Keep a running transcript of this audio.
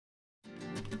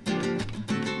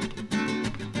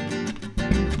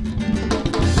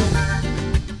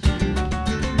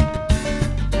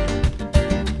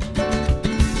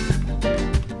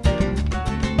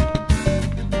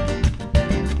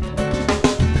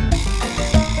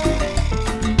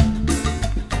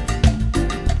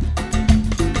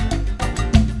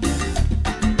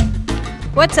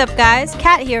What's up guys,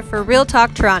 Kat here for Real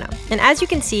Talk Toronto, and as you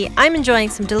can see, I'm enjoying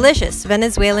some delicious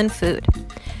Venezuelan food.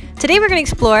 Today we're going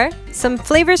to explore some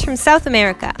flavors from South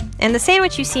America, and the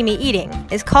sandwich you see me eating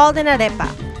is called an arepa,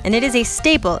 and it is a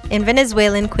staple in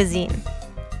Venezuelan cuisine.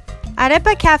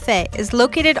 Arepa Café is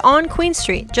located on Queen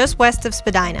Street, just west of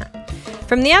Spadina.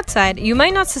 From the outside, you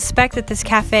might not suspect that this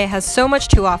cafe has so much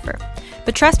to offer,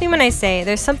 but trust me when I say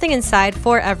there's something inside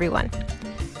for everyone.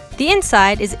 The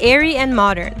inside is airy and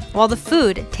modern, while the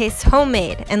food tastes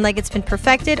homemade and like it's been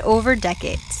perfected over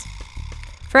decades.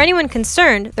 For anyone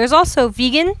concerned, there's also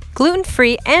vegan,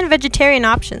 gluten-free, and vegetarian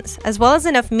options, as well as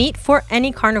enough meat for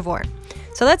any carnivore.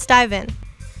 So let's dive in.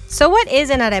 So what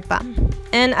is an arepa?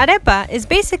 An arepa is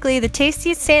basically the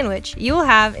tastiest sandwich you will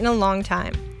have in a long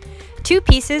time. 2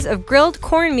 pieces of grilled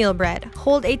cornmeal bread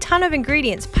hold a ton of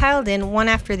ingredients piled in one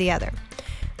after the other.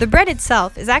 The bread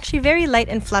itself is actually very light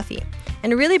and fluffy,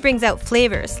 and it really brings out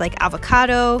flavors like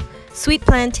avocado, sweet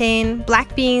plantain,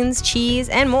 black beans, cheese,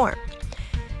 and more.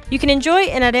 You can enjoy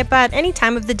an arepa at any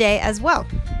time of the day as well.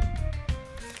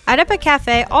 Arepa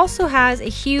Café also has a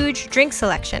huge drink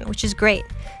selection, which is great.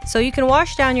 So you can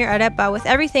wash down your arepa with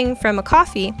everything from a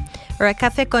coffee or a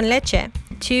café con leche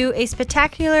to a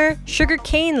spectacular sugar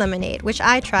cane lemonade, which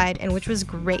I tried and which was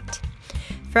great.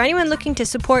 For anyone looking to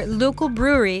support local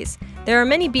breweries, there are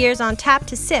many beers on tap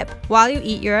to sip while you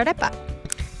eat your arepa.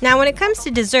 Now when it comes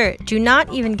to dessert, do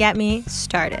not even get me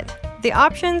started. The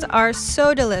options are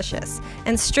so delicious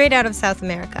and straight out of South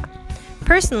America.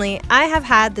 Personally, I have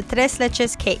had the tres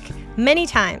leches cake many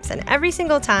times, and every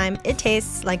single time it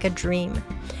tastes like a dream.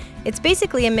 It's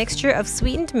basically a mixture of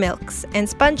sweetened milks and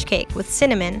sponge cake with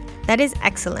cinnamon that is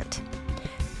excellent.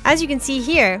 As you can see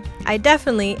here, I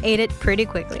definitely ate it pretty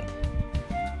quickly.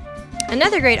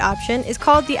 Another great option is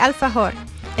called the alfajor,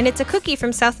 and it's a cookie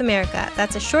from South America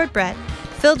that's a shortbread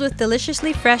filled with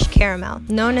deliciously fresh caramel,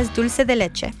 known as dulce de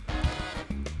leche.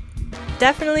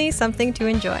 Definitely something to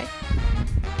enjoy.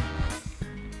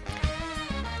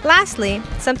 Lastly,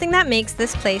 something that makes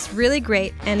this place really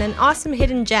great and an awesome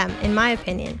hidden gem, in my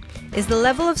opinion, is the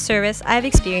level of service I've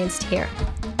experienced here.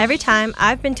 Every time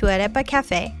I've been to Arepa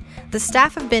Café, the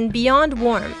staff have been beyond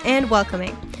warm and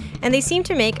welcoming, and they seem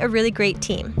to make a really great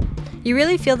team. You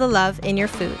really feel the love in your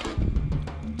food.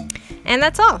 And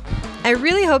that's all. I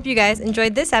really hope you guys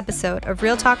enjoyed this episode of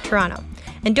Real Talk Toronto,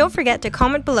 and don't forget to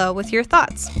comment below with your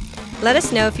thoughts. Let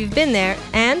us know if you've been there,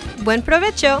 and buen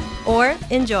provecho, or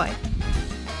enjoy.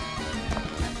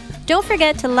 Don't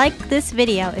forget to like this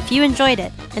video if you enjoyed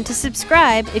it, and to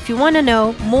subscribe if you want to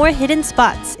know more hidden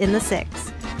spots in the 6.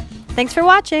 Thanks for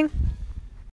watching!